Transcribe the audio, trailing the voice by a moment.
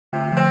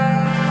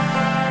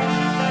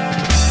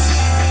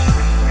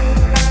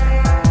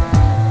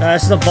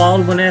This is a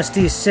Baldwin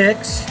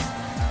SD6.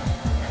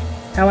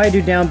 How I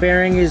do down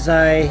bearing is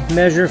I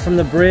measure from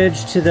the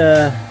bridge to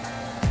the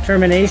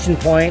termination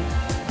point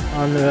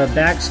on the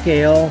back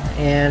scale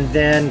and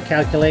then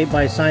calculate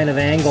by sine of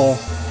angle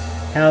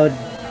how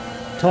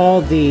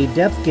tall the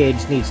depth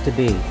gauge needs to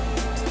be.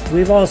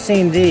 We've all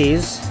seen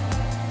these,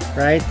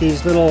 right?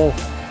 These little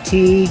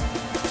T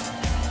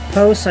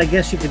posts, I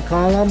guess you could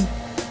call them,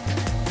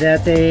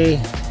 that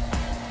they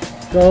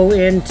go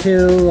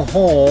into a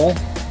hole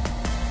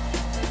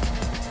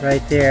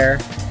right there.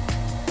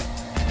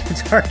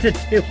 It's hard to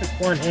do with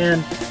one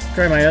hand.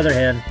 Try my other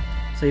hand.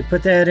 So you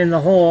put that in the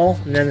hole,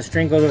 and then the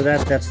string goes over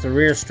that. That's the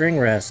rear string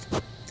rest.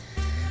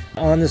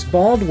 On this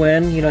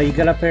Baldwin, you know, you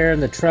get up there in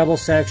the treble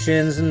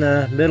sections and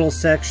the middle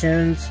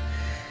sections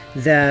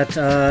that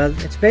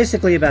it's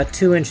basically about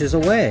 2 inches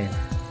away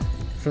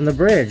from the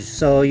bridge.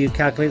 So you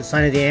calculate the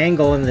sine of the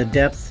angle, and the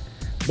depth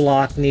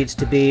block needs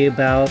to be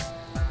about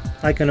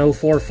like an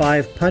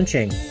 0.45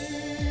 punching.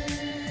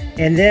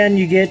 And then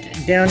you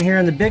get down here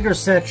in the bigger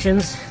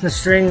sections, the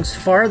string's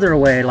farther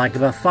away, like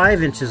about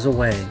 5 inches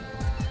away.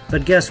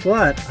 But guess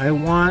what? I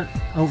want,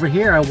 over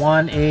here, I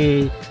want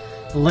a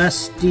less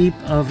steep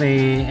of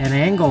an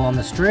angle on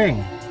the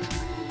string.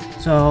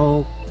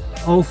 So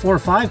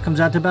 0.45 comes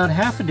out to about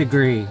half a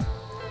degree.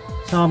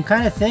 So I'm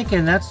kind of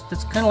thinking that's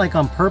kind of like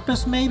on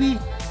purpose maybe?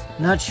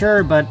 Not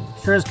sure, but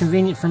sure is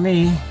convenient for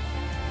me.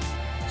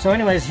 So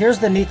anyways, here's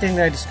the neat thing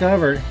that I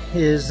discovered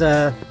is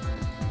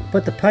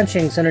put the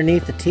punchings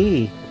underneath the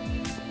T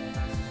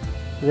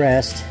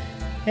rest.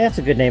 Yeah, that's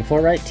a good name for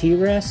it, right? T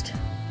rest.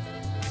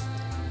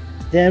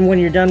 Then when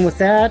you're done with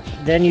that,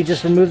 then you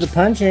just remove the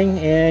punching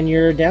and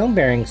your down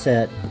bearing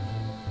set.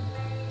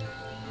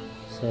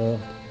 So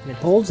it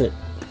holds it.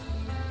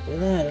 Look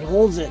at that, it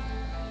holds it.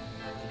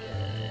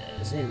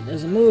 See, it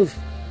doesn't move.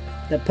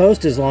 That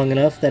post is long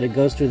enough that it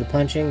goes through the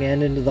punching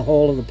and into the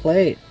hole of the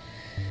plate.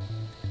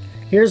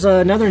 Here's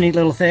another neat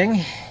little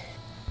thing.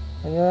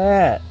 Look at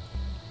that.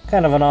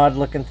 Kind of an odd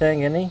looking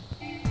thing, isn't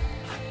he?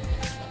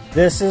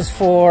 This is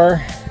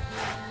for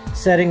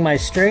setting my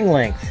string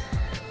length.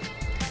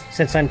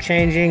 Since I'm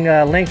changing,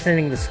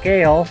 lengthening the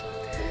scale,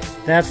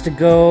 that's to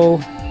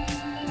go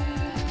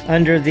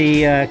under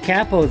the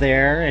capo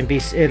there and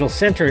it'll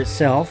center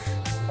itself.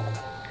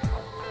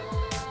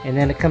 And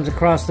then it comes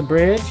across the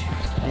bridge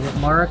and it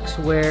marks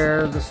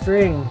where the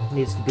string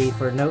needs to be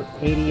for note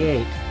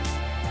 88.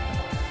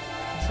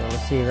 So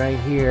let's see right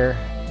here.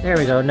 There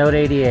we go, note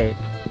 88.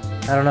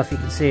 I don't know if you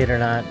can see it or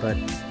not, but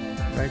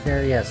right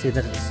there, yeah, see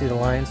the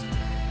lines?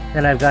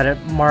 Then I've got it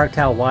marked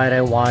how wide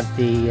I want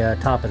the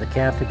top of the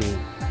cap to be.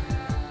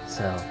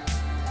 So,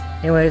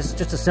 anyways,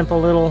 just a simple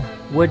little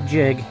wood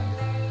jig.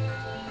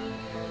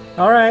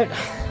 Alright,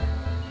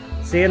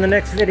 see you in the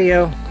next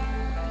video.